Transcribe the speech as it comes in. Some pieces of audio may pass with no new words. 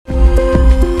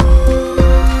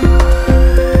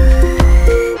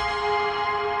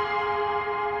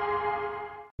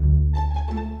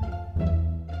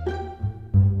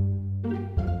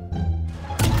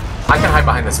hide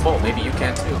behind this pole. Maybe you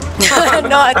can too.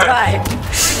 No, I tried.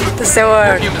 That's the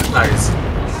word. Human size.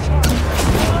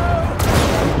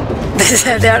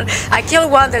 I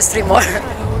killed one, there's 3 more.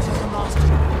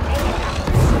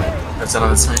 That's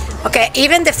another sniper. Okay,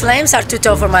 even the flames are too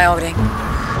tall for my OGRYN.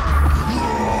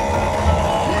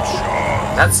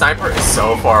 That sniper is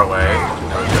so far away.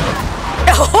 No joke.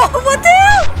 Oh, what the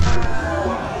hell?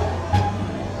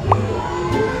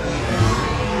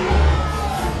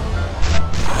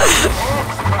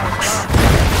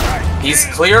 He's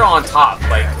clear on top.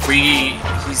 Like,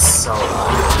 he's so...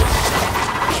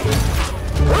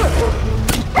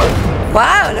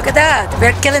 Wow, look at that.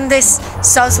 We're killing this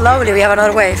so slowly. We have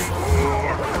another wave.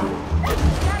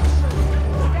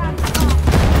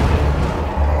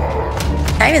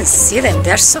 I can't even see them.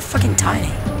 They're so fucking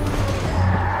tiny.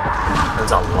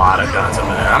 There's a lot of guns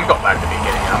over there. I'm going back to the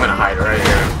beginning. I'm gonna hide right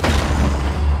here.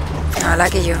 I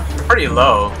like you. Pretty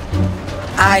low.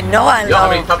 I know I'm Yo, low. how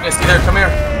many companies see there? Come here.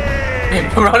 Hey,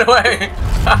 run away.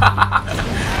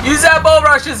 Use that bull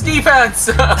rush as defense.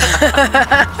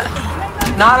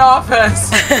 Not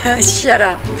offense. Shut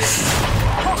up.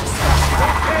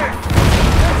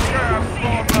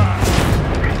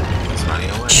 He's running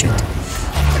away. Shoot.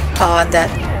 Oh, I'm dead.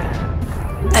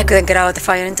 I couldn't get out of the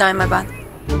fire in time, my bad.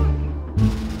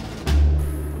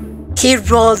 He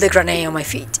rolled the grenade on my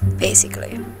feet,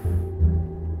 basically.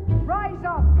 Rise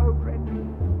up,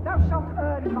 OGRYN. Thou shalt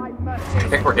earn my mercy. I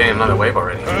think we're getting another wave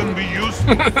already. And be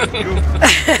useful.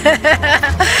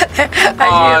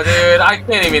 Oh, dude, I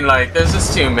can't even, like, there's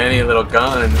just too many little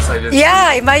guns. I just...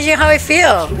 Yeah, imagine how I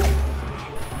feel.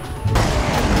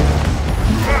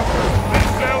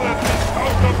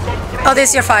 Oh, this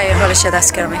is your fire. Holy shit, that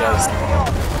scared me. Yes.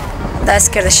 That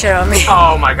scared the shit out of me.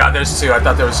 Oh my god, there's 2. I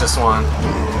thought there was just 1.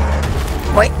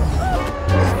 Wait.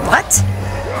 What?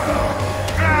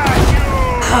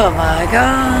 Oh my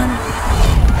god.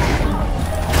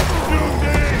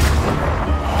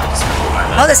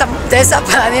 Oh, there's a,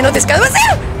 I didn't know this guy was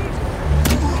there!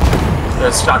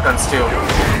 There's shotguns too.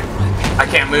 I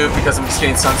can't move because I'm just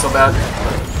getting stunned so bad.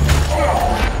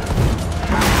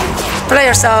 Play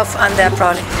yourself, and they're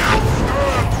probably.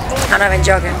 I'm not even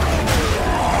joking.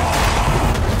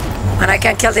 And I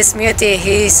can't kill this mutie,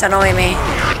 he's annoying me.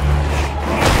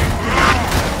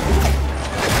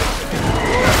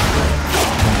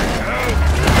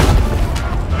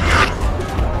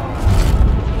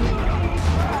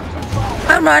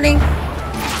 I'm running.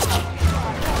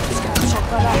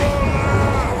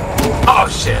 Oh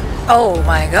shit. Oh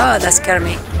my god, that scared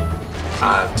me. 2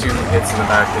 hits in the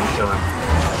back didn't kill him.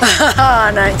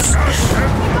 Nice.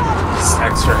 Just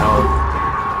extra health.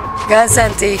 Guns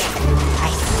empty.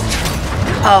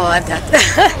 Oh, I'm dead.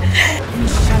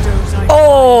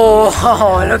 Oh,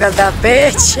 look at that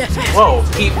bitch. Whoa,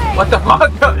 what the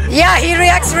fuck? Yeah, he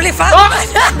reacts really fast.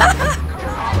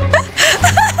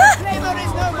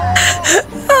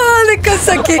 Oh, the guns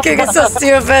are kicking. It's so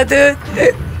stupid, dude.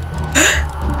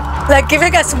 Like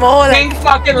giving a small. Like... King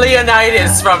fucking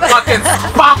Leonidas from fucking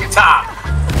Sparta!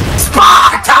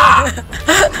 Sparta!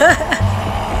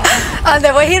 And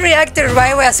the way he reacted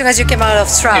right away as soon as you came out of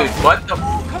strap. Dude, what the?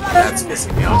 That's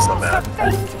pissing me off so bad.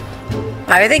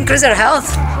 Maybe they increase their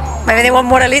health. Maybe they want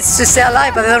more elites to stay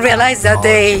alive, but they don't realize that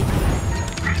they.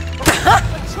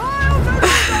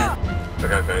 I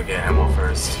gotta go get ammo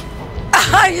first.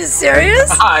 Are you serious?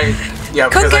 Yeah,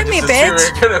 Come because get I me, just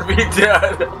assume you're gonna be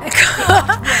dead.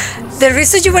 The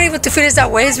reason you were able to finish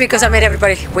that way is because I made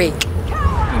everybody weak.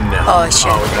 No. Oh shit.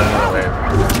 Oh, we got another wave.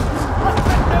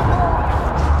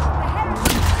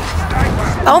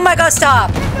 Oh my god,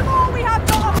 stop!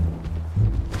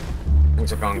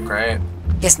 Things are going great.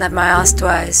 He snapped my ass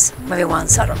twice. Maybe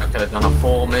once, I don't know. I could have done a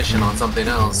full mission on something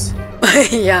else.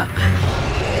 Yeah.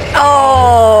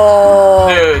 Oh!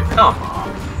 Dude, come on.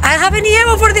 I don't have any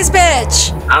ammo for this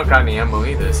bitch! I don't got any ammo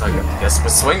either, so I guess we're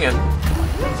swinging.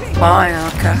 Oh,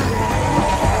 yeah, okay.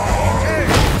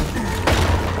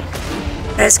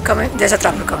 There's a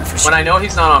trapper coming for sure. When I know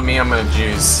he's not on me, I'm gonna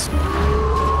juice.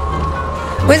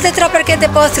 Will the trapper get the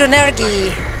both through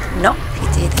Nergi? No, he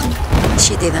didn't.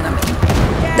 She didn't, I mean.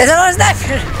 There's another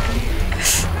sniper!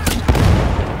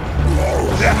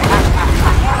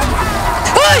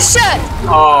 Oh shit!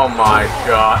 Oh my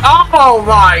god. Oh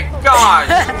my god!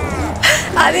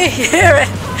 I didn't hear it.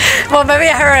 Well, maybe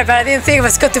I heard it, but I didn't think it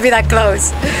was going to be that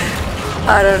close.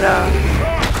 I don't know.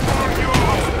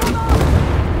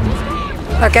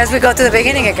 I guess we go to the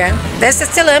beginning again. There's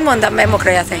still ammo on that memo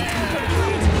crate, I think.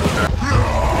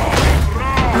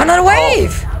 Another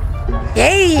wave!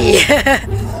 Yay!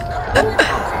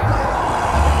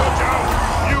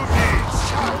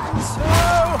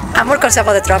 I'm more concerned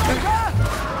about the trapper.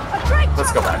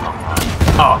 Let's go back on.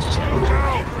 Oh shit.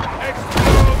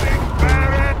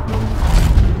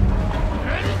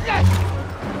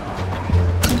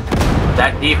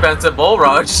 That defensive bull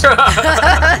rush. Oh,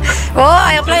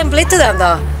 I am applying bleed to them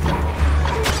though.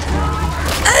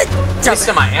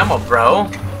 Wasting my ammo, bro.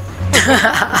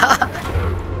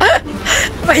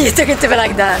 Why you took it to me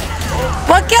like that?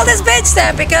 Well, kill this bitch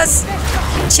then, because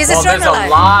she's a strong there's a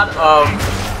lot of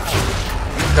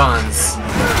guns.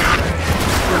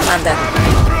 I'm dead.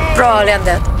 Probably I'm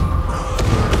dead.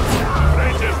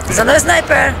 There's another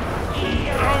sniper.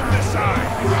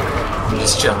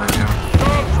 Just chilling here.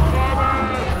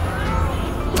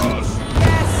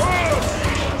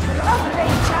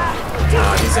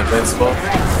 He's invincible.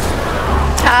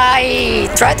 I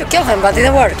tried to kill him, but it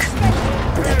didn't work.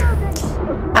 I'm dead.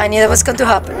 I knew that was going to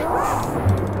happen.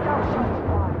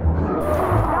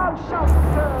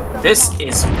 This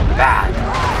is bad.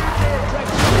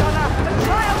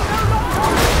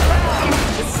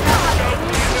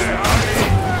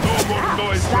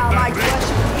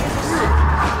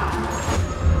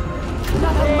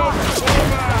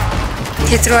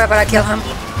 He threw it, but I killed him.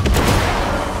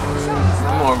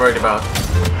 I'm more worried about.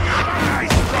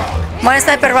 One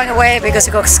sniper ran away because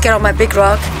he got scared of my big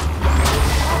rock.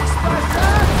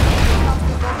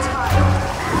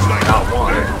 Got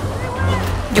one.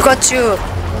 You got two.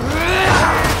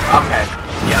 Okay.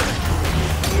 Yep.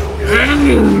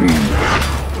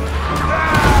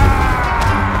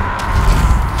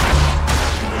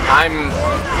 I'm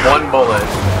one bullet.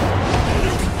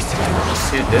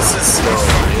 Dude, this is slow.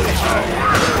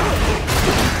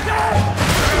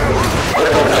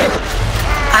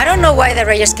 I don't know why the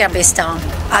Ragers can't be stoned.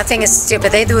 I think it's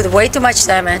stupid. They do way too much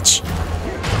damage.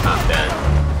 I'm dead.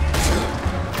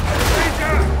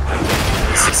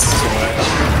 This is too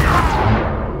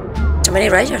much. Too many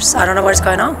Ragers. I don't know what's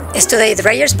going on. Is today the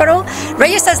Ragers parole?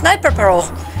 Ragers and sniper parole.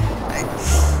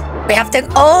 We have them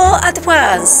all at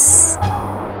once.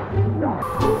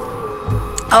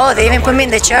 Oh, they even put me in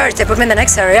the church. They put me in the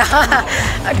next area.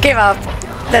 I give up.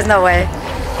 There's no way.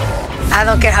 I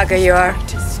don't care how good you are.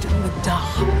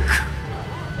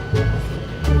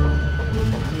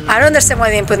 I don't understand why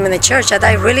they didn't put me in the church. I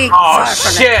died really far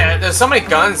from shit! it. There's so many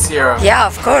guns here. Yeah,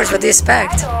 of course. What do you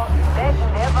expect?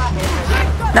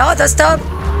 No, don't stop.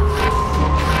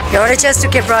 You have a chance to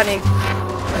keep running.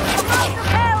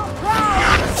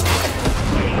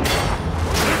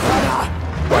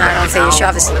 I don't think you should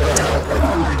have this.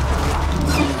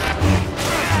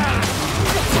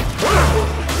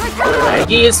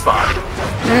 He is fine.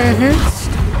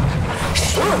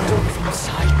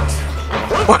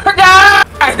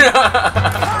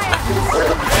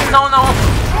 No, no.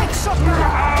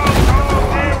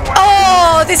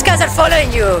 Oh, these guys are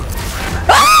following you.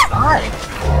 Ah!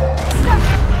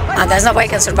 And there's no way I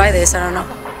can survive this. I don't know.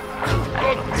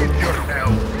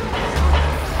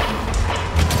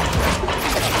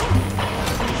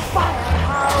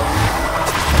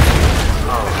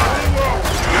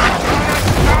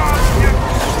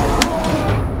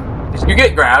 You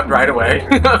get grabbed right away.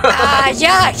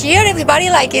 Yeah, here everybody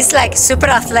is like super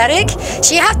athletic.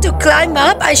 She had to climb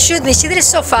up and shoot me. She did it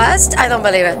so fast. I don't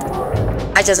believe it.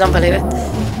 I just don't believe it.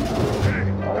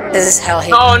 This is hell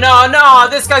here. Oh no, no,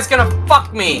 this guy's gonna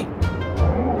fuck me.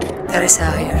 There is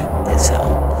hell here. There's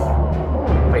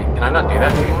hell. Wait, can I not do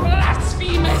that?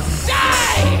 Blasphemous,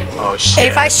 die! Oh shit.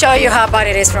 If I show you how bad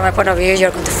it is from my point of view,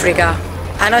 you're going to freak out.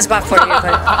 I know it's bad for you,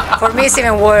 but for me it's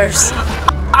even worse.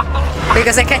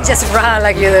 Because I can't just run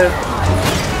like you do.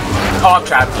 Oh, I'm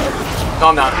trapped. No,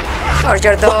 I'm not. Or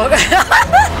your dog.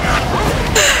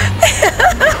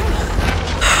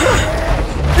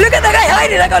 Look at the guy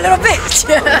hiding like a little bitch.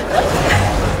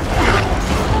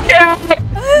 Yeah.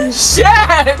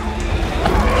 Shit!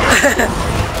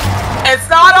 It's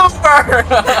not over!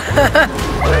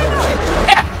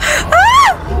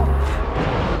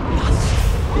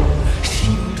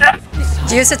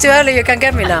 You used it too early, you can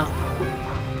get me now.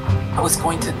 I was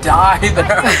going to die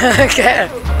there. Okay.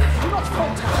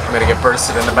 I'm gonna get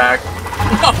bursted in the back.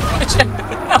 No, shit.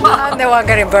 I'm the one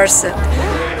getting bursted.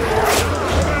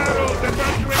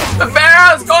 The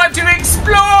barrel's going to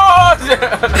explode!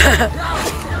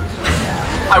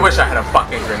 I wish I had a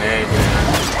fucking grenade.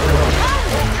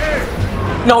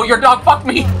 No, your dog fucked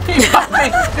me! He fucked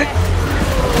me!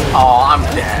 Oh, I'm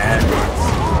dead.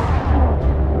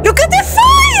 Look at the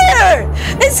fire!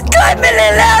 It's climbing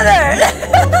the ladder!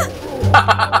 The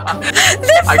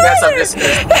fire! I guess I'm just...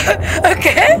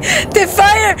 Okay? The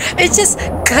fire is just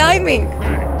climbing.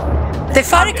 The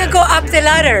fire can go up the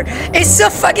ladder. It's so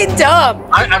fucking dumb.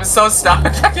 I'm so stuck.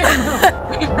 I can't move.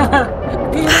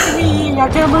 I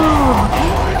can't move.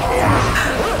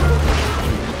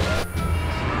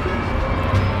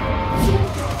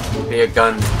 Be a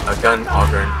gun OGRYN.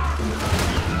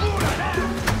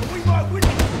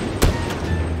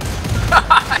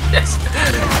 Yes.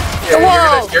 Yeah,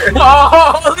 Whoa!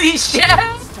 Holy shit!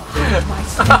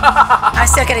 I'm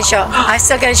still getting shot. I'm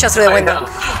still getting shot through the window.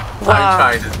 I'm Wow.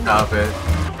 trying to stop it.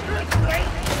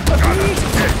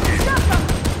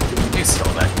 You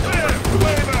stole that.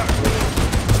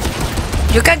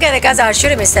 You can get the guns that are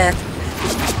shooting me instead.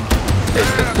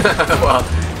 Well,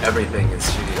 everything is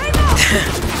shooting.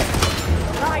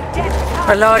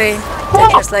 Reloading. 10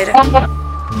 years later. Another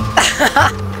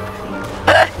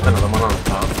one on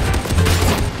top.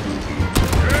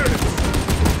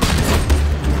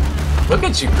 Look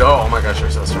at you go! Oh my gosh,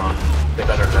 you're so strong. They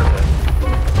better nerf it.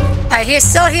 I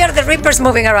still hear the Reapers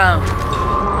moving around.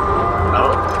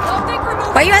 Oh.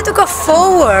 Why you had to go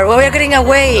forward? Well, we're getting a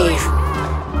wave.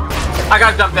 I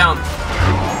gotta jump down.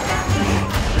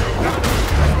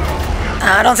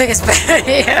 I don't think it's better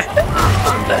here.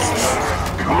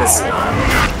 This is not.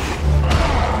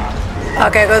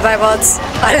 Okay, goodbye, bots.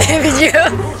 I live in you.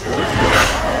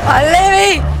 I live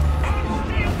in.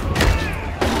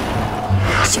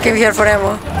 She came here for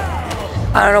ammo.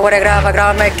 I don't know what I grab. I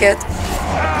grab a med kit.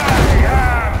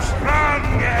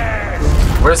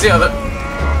 Where's the other?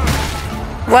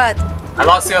 What? I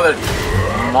lost the other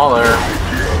Mauler.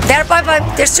 They're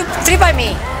there's 3 by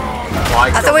me.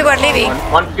 Well, I thought we were leaving.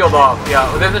 One peeled off. Yeah,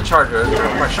 well, there's a charger. There's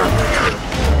a charger too.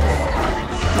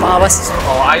 Oh,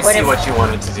 I see what you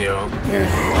wanted to do.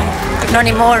 Not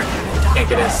anymore. Can't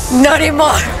get in. Not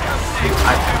anymore.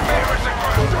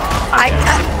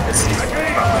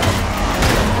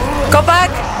 Go back.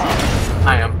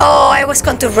 I am. Oh, I was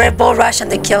going to Red Bull Rush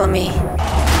and they killed me.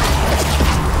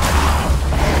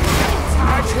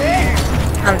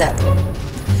 I'm dead.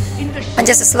 I'm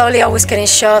just slowly always getting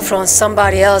shot from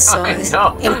somebody else, so it's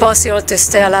impossible to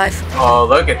stay alive. Oh,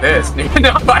 look at this.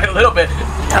 By a little bit,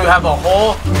 you have a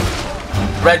whole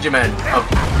regiment of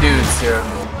dudes here.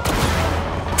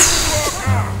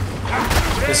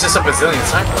 There's just a bazillion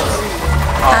snipers.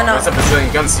 Oh, I know. there's a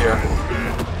bazillion guns here.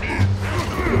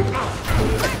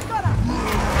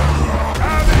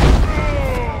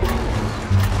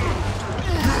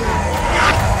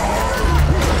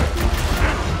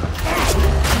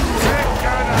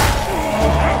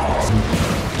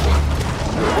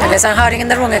 I guess I'm hiding in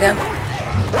the room again. No!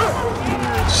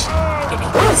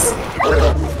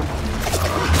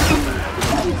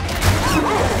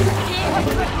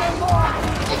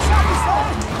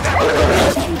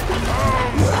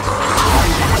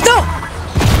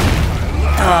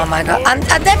 Oh my god. And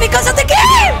then because of the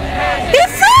game! It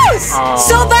froze!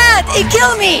 So bad! It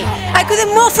killed me! I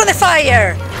couldn't move from the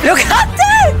fire! Look at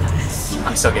that!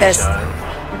 I'm still getting shot.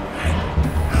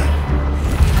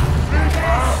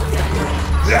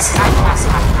 Yes.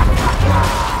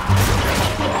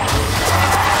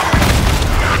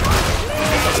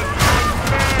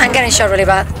 I'm getting shot really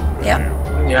bad. Yeah.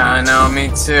 Yeah, I know, me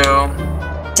too.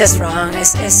 Just wrong.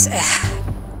 It's